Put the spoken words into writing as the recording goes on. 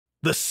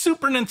The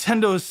Super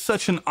Nintendo is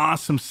such an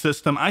awesome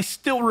system. I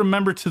still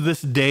remember to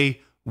this day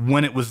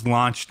when it was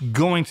launched,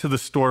 going to the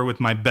store with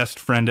my best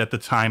friend at the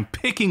time,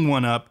 picking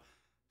one up,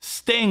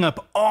 staying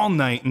up all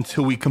night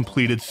until we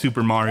completed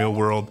Super Mario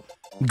World,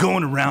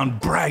 going around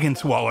bragging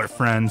to all our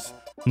friends,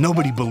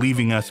 nobody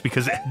believing us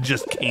because it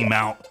just came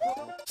out.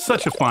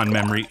 Such a fond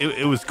memory.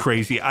 It was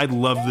crazy. I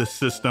love this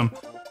system.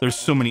 There's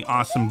so many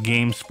awesome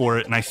games for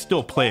it, and I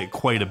still play it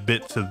quite a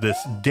bit to this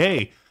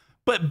day.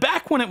 But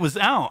back when it was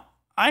out,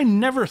 I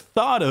never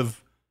thought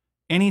of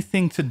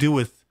anything to do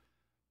with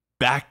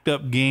backed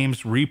up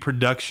games,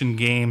 reproduction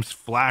games,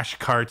 flash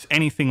carts,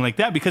 anything like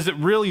that, because it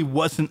really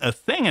wasn't a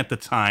thing at the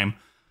time.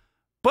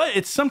 But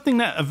it's something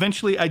that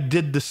eventually I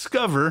did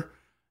discover,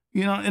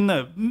 you know,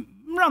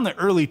 around the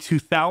early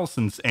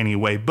 2000s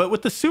anyway. But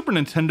with the Super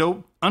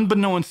Nintendo,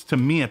 unbeknownst to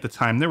me at the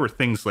time, there were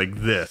things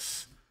like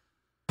this.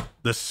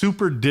 The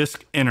Super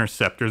Disc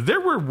Interceptor.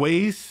 There were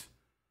ways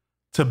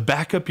to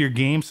back up your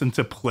games and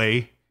to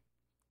play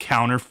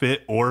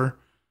counterfeit or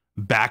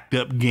backed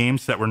up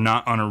games that were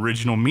not on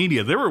original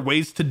media. There were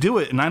ways to do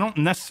it, and I don't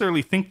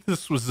necessarily think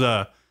this was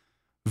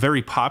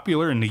very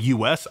popular in the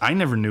US. I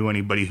never knew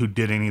anybody who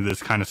did any of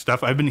this kind of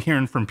stuff. I've been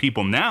hearing from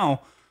people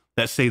now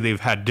that say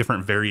they've had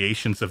different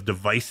variations of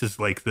devices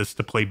like this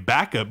to play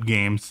backup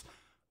games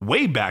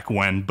way back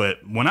when,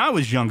 but when I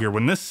was younger,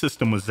 when this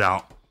system was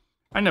out,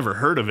 I never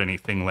heard of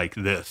anything like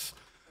this.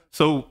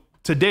 So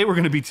today we're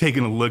going to be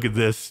taking a look at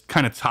this,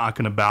 kind of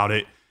talking about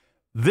it.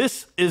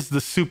 This is the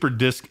Super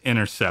Disc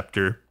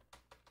Interceptor,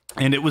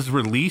 and it was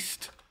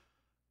released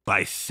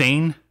by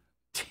Sane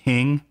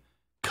Ting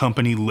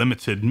Company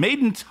Limited, made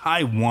in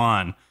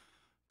Taiwan.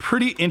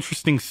 Pretty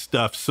interesting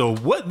stuff. So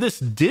what this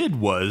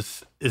did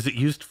is it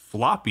used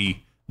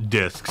floppy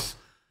disks,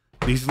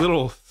 these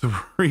little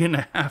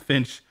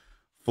 3.5-inch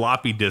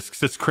floppy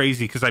disks. It's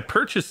crazy because I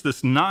purchased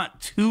this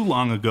not too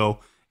long ago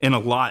in a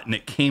lot, and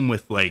it came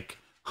with like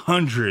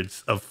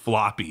hundreds of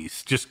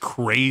floppies. Just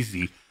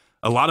crazy.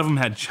 A lot of them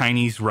had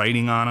Chinese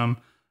writing on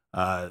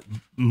them.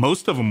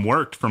 Most of them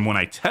worked from when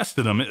I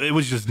tested them. It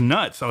was just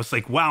nuts. I was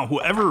like, wow,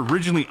 whoever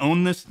originally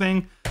owned this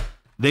thing,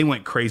 they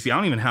went crazy. I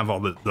don't even have all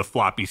the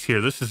floppies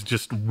here. This is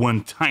just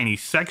one tiny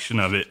section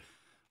of it.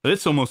 But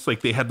it's almost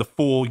like they had the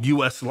full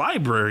US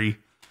library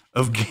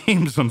of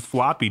games on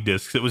floppy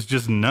disks. It was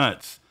just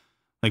nuts.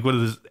 Like, what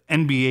is this?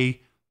 NBA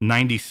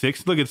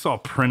 96? Look, it's all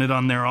printed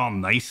on there all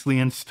nicely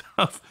and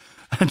stuff.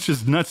 It's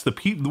just nuts.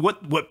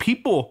 What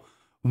people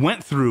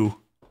went through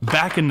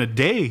back in the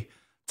day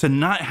to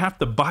not have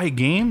to buy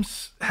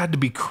games had to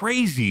be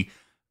crazy.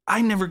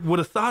 I never would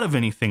have thought of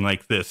anything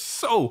like this.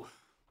 So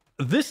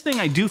this thing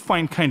I do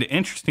find kind of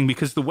interesting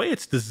because the way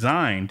it's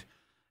designed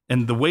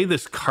and the way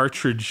this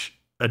cartridge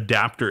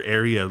adapter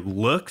area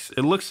looks,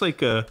 it looks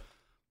like a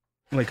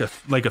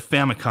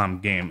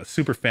Famicom game, a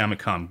Super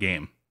Famicom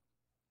game.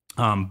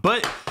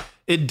 But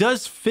it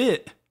does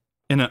fit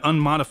in an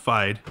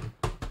unmodified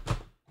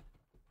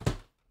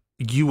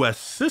US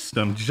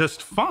system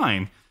just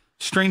fine.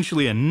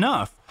 Strangely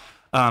enough,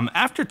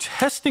 after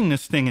testing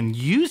this thing and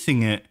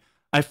using it,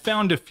 I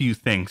found a few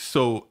things.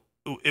 So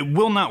it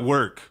will not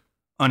work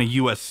on a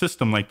US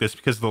system like this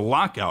because of the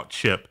lockout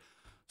chip.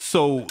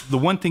 So the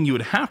one thing you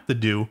would have to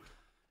do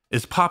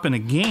is pop in a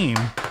game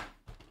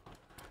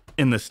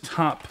in this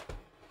top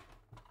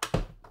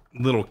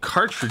little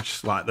cartridge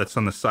slot that's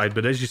on the side.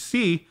 But as you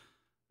see,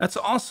 that's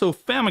also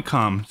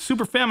Famicom,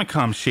 Super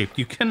Famicom shaped.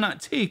 You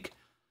cannot take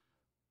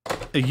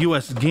a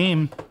US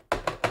game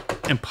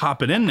and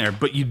pop it in there,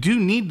 but you do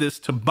need this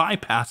to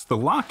bypass the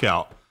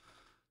lockout.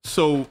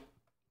 So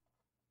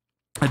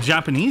a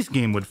Japanese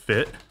game would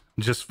fit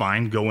just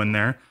fine. Go in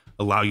there,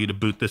 allow you to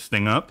boot this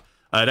thing up.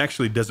 It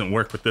actually doesn't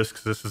work with this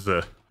because this is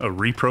a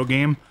repro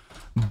game,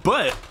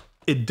 but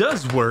it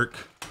does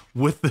work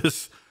with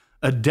this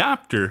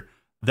adapter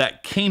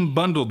that came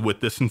bundled with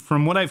this. And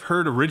from what I've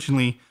heard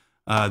originally,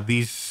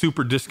 these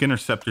Super Disc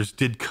Interceptors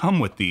did come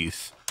with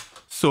these.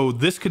 So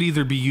this could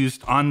either be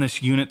used on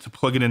this unit to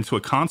plug it into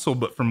a console,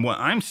 but from what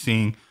I'm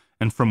seeing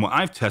and from what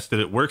I've tested,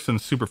 it works on the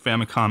Super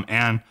Famicom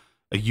and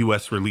a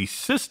US release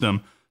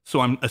system.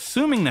 So I'm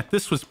assuming that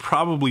this was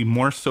probably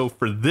more so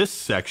for this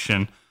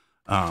section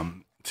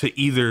to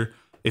either,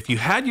 if you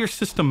had your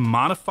system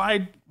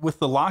modified with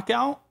the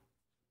lockout,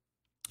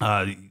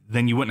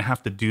 then you wouldn't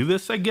have to do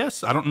this, I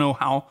guess. I don't know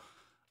how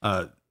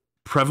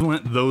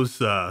prevalent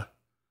those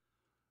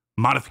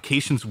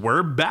modifications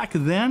were back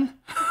then,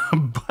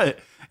 but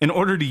in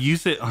order to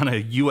use it on a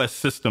US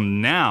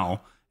system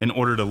now, in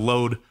order to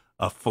load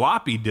a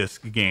floppy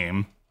disk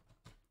game,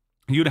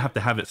 you'd have to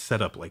have it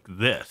set up like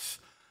this.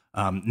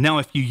 Now,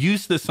 if you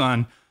use this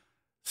on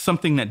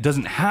something that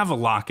doesn't have a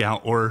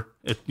lockout, or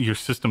if your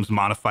system's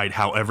modified,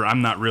 however,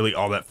 I'm not really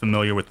all that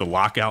familiar with the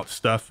lockout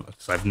stuff,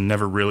 so I've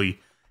never really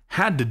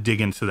had to dig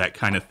into that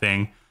kind of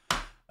thing.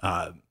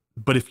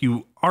 But if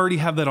you already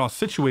have that all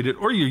situated,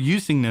 or you're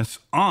using this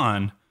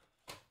on,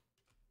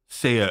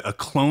 say, a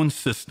clone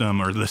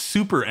system or the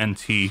Super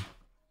NT,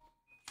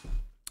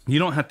 you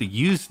don't have to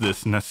use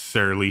this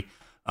necessarily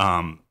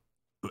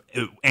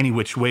any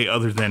which way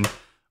other than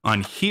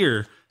on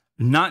here.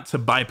 not to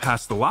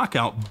bypass the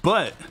lockout,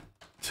 but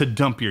to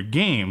dump your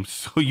games.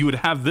 So you would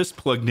have this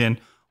plugged in,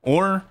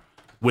 or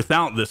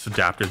without this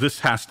adapter. This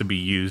has to be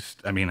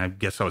used. I mean, I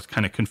guess I was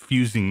kind of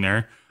confusing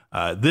there.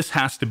 This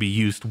has to be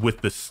used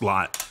with this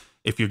slot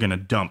if you're going to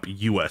dump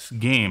US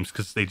games,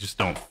 because they just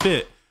don't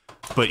fit.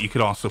 But you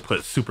could also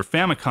put Super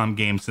Famicom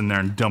games in there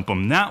and dump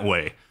them that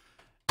way.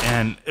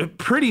 And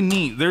pretty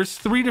neat. There's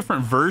 3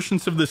 different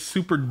versions of this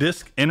Super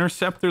Disc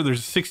Interceptor.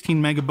 There's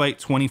 16 megabyte,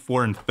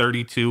 24, and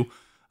 32.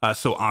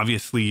 So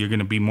obviously you're going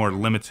to be more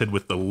limited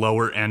with the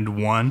lower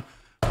end one.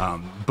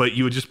 But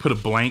you would just put a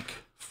blank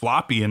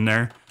floppy in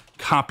there,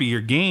 copy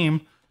your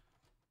game,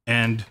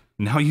 and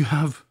now you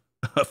have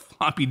a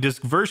floppy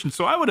disk version.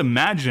 So I would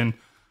imagine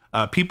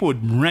people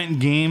would rent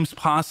games,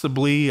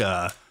 possibly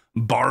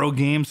borrow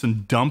games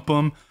and dump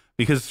them,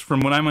 because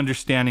from what I'm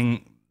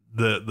understanding,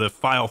 the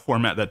file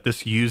format that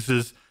this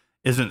uses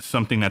isn't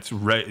something that's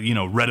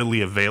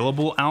readily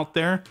available out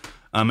there.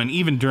 And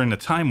even during the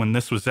time when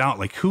this was out,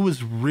 like, who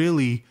was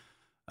really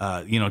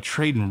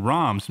trading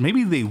ROMs?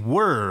 Maybe they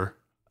were.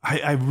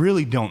 I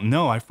really don't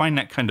know. I find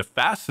that kind of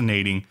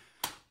fascinating.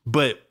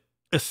 But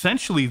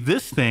essentially,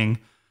 this thing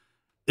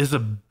is a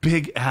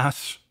big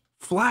ass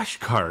flash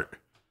cart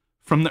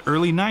from the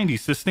early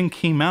 90s. This thing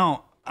came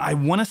out, I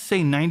want to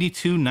say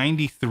 92,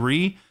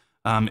 93.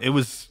 It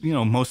was,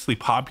 mostly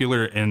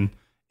popular in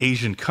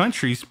Asian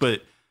countries,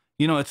 but,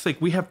 it's like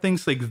we have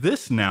things like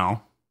this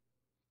now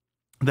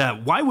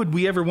that why would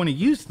we ever want to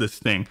use this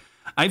thing?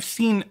 I've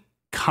seen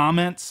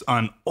comments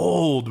on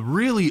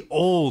really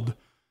old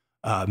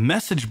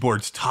message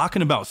boards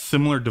talking about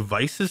similar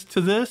devices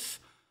to this,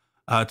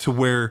 to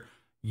where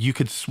you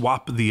could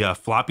swap the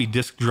floppy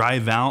disk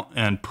drive out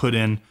and put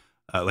in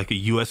like a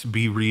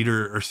USB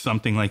reader or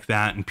something like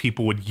that, and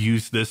people would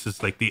use this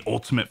as like the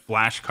ultimate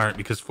flash cart,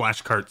 because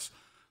flash carts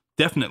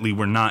definitely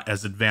were not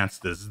as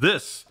advanced as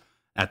this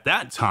at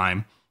that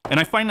time. And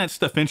I find that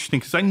stuff interesting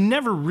because I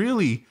never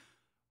really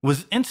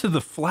was into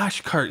the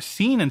flash cart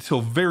scene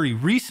until very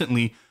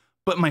recently.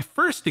 But my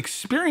first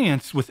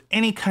experience with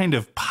any kind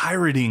of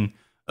pirating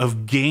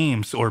of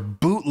games or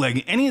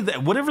bootlegging, any of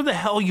that, whatever the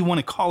hell you want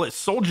to call it,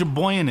 Soulja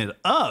Boying it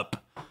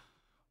up,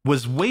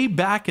 was way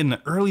back in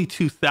the early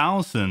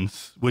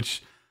 2000s,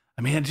 which,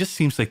 I mean, it just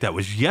seems like that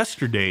was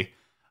yesterday,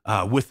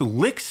 with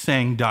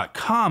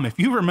Licksang.com. If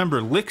you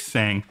remember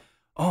Licksang,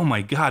 oh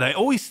my God, I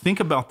always think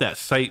about that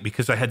site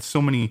because I had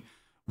so many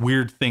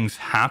weird things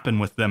happen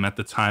with them at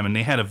the time, and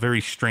they had a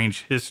very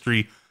strange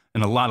history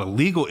and a lot of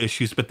legal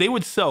issues, but they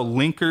would sell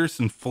linkers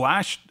and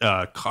flash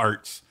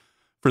carts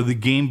for the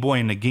Game Boy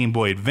and the Game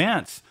Boy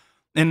Advance.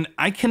 And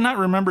I cannot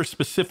remember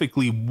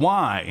specifically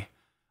why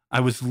I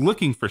was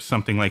looking for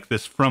something like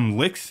this from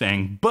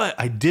Licksang, but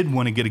I did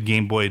want to get a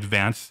Game Boy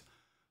Advance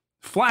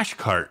flash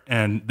cart,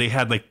 and they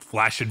had like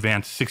Flash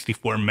Advance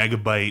 64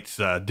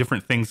 megabytes,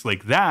 different things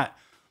like that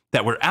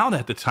were out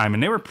at the time,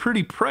 and they were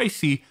pretty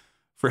pricey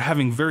for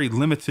having very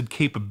limited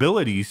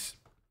capabilities.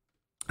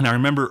 And I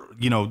remember,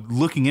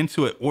 looking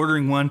into it,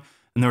 ordering one,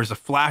 and there was a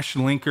flash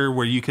linker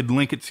where you could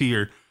link it to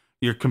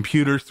your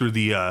computer through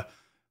the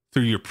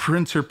through your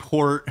printer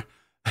port,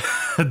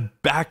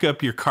 back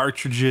up your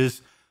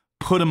cartridges,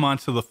 put them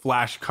onto the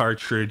flash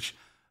cartridge.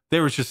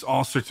 There was just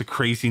all sorts of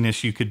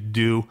craziness you could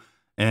do.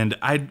 And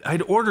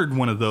I'd ordered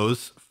one of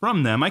those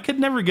from them. I could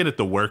never get it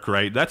to work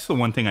right. That's the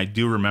one thing I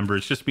do remember,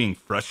 is just being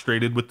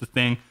frustrated with the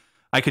thing.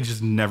 I could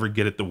just never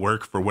get it to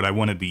work for what I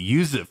wanted to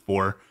use it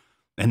for.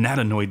 And that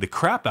annoyed the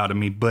crap out of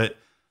me. But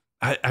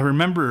I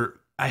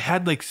remember I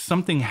had like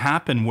something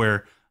happen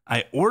where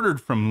I ordered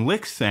from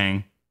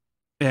Licksang,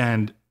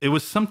 and it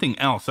was something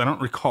else. I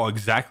don't recall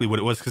exactly what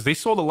it was, because they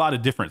sold a lot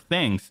of different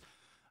things.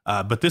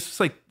 But this was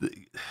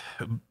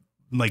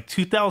like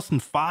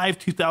 2005,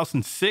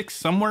 2006,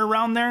 somewhere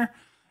around there.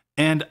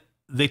 And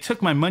they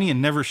took my money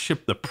and never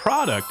shipped the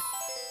product.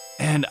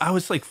 And I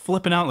was like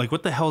flipping out, like,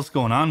 what the hell's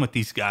going on with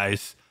these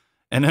guys?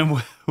 And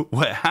then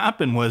what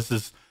happened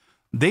was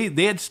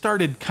they had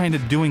started kind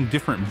of doing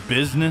different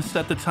business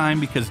at the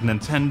time, because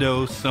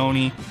Nintendo,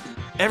 Sony,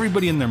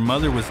 everybody and their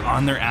mother was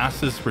on their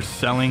asses for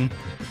selling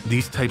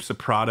these types of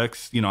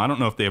products. I don't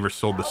know if they ever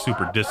sold the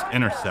Super Disc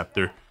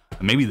Interceptor.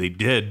 Maybe they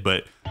did,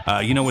 but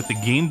with the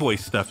Game Boy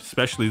stuff,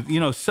 especially,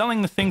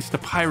 selling the things to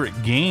pirate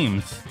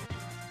games,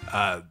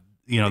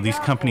 these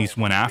companies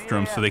went after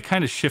them. So they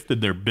kind of shifted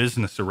their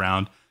business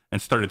around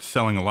and started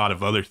selling a lot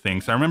of other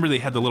things. I remember they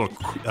had the little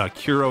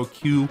Kuro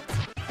Q,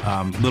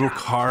 little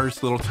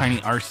cars, little tiny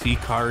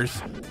RC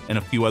cars, and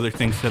a few other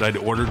things that I'd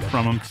ordered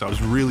from them, because I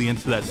was really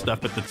into that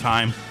stuff at the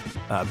time.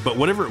 But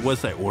whatever it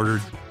was I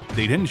ordered,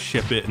 they didn't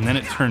ship it. And then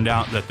it turned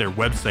out that their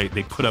website,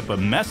 they put up a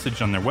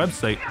message on their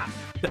website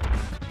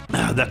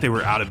that they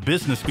were out of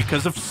business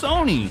because of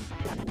Sony.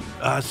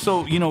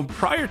 So,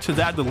 prior to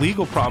that, the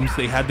legal problems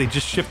they had, they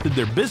just shifted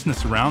their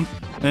business around.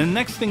 And the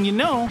next thing you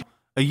know,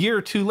 a year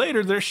or two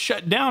later, they're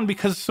shut down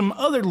because of some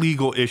other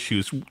legal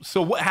issues.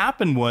 So what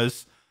happened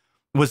was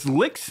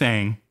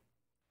Licksang,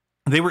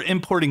 they were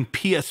importing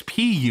PSP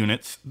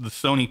units, the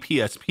Sony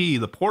PSP,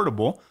 the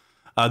portable.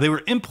 They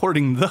were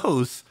importing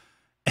those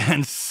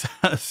and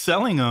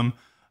selling them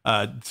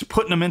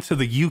putting them into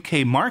the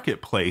UK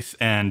marketplace,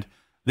 and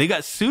they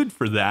got sued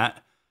for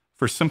that,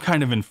 for some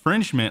kind of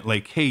infringement.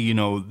 Like, hey, you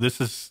know, this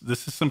is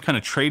some kind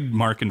of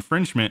trademark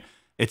infringement.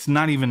 It's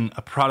not even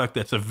a product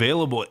that's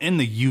available in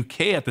the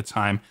UK at the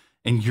time,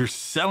 and you're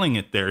selling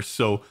it there.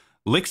 So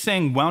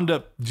Lixang wound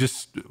up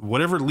just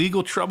whatever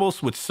legal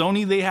troubles with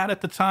Sony they had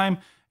at the time,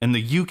 and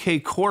the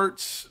UK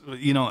courts,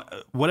 you know,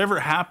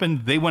 whatever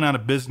happened, they went out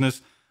of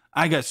business.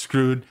 I got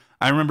screwed.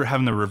 I remember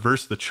having to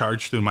reverse the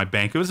charge through my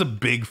bank. It was a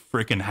big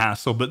freaking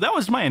hassle, but that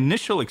was my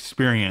initial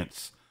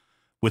experience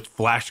with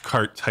flash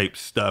cart type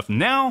stuff.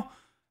 Now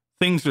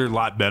things are a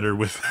lot better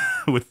with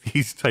with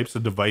these types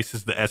of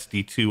devices, the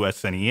SD2,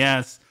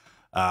 SNES,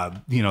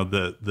 you know,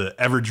 the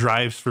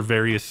EverDrives for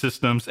various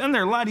systems, and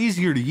they're a lot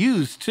easier to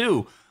use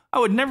too. I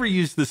would never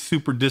use the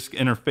Super Disk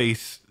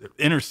Interface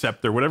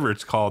Interceptor, whatever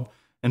it's called,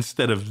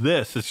 instead of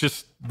this. It's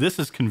just, this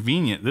is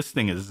convenient. This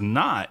thing is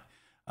not.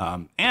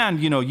 And,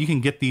 you know, you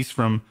can get these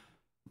from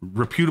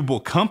reputable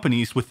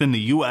companies within the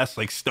US,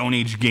 like Stone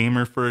Age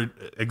Gamer, for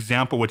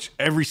example, which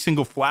every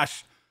single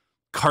flash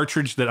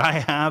cartridge that I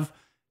have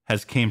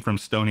has came from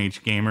Stone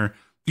Age Gamer.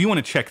 If you want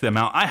to check them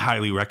out, I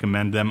highly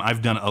recommend them.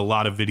 I've done a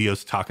lot of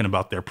videos talking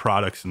about their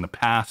products in the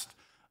past,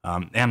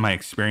 and my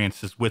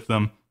experiences with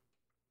them.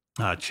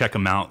 Check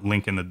them out,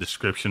 link in the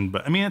description.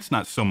 But I mean, it's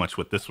not so much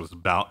what this was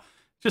about.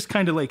 Just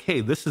kind of like,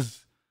 hey, this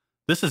is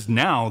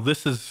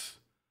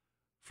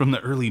from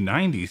the early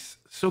 90s.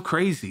 So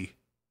crazy.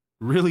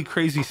 Really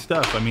crazy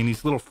stuff. I mean,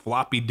 these little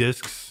floppy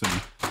disks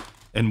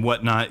and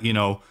whatnot, you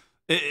know,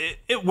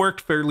 it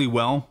worked fairly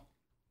well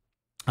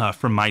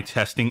from my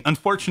testing.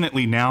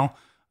 Unfortunately now,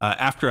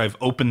 after I've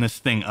opened this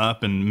thing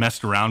up and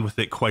messed around with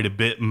it quite a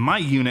bit, my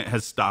unit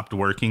has stopped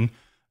working.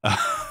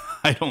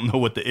 I don't know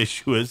what the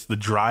issue is. The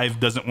drive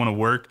doesn't want to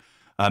work.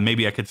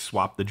 Maybe I could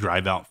swap the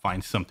drive out,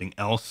 find something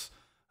else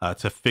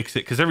to fix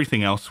it, because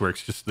everything else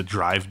works, just the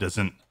drive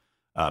doesn't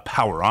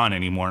power on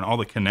anymore, and all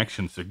the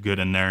connections are good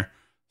in there.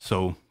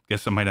 So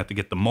guess I might have to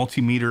get the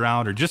multimeter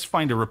out, or just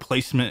find a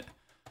replacement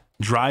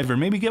drive, or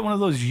maybe get one of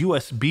those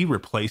USB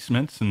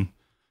replacements and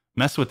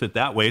mess with it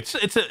that way.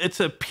 It's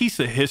a piece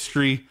of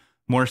history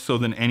more so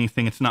than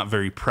anything. It's not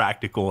very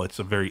practical. It's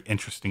a very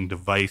interesting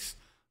device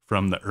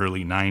from the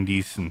early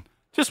 90s, and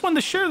just wanted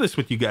to share this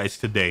with you guys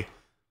today.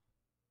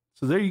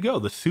 So there you go,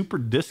 the Super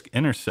Disk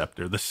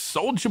Interceptor, the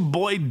Soulja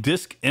Boy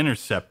Disk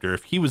Interceptor.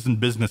 If he was in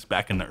business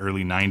back in the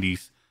early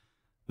 90s,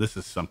 this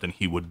is something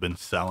he would have been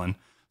selling.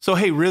 So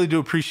hey, really do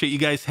appreciate you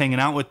guys hanging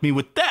out with me.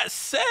 With that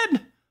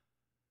said,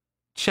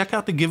 check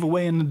out the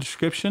giveaway in the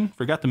description.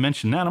 Forgot to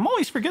mention that. I'm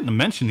always forgetting to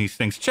mention these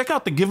things. Check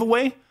out the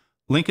giveaway.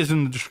 Link is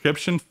in the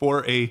description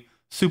for a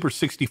Super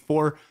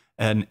 64,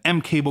 an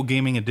M-Cable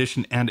Gaming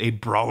Edition, and a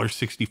Brawler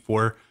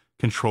 64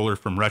 controller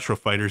from Retro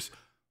Fighters,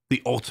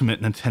 the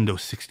ultimate Nintendo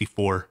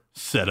 64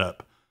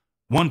 setup.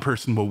 One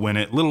person will win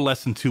it. Little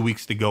less than 2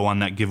 weeks to go on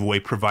that giveaway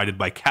provided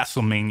by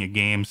Castlemania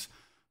Games.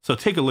 So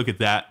take a look at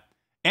that.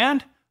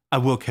 And I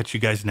will catch you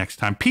guys next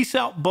time. Peace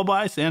out,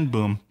 bye-byes, and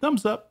boom.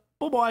 Thumbs up.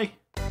 Bye-bye.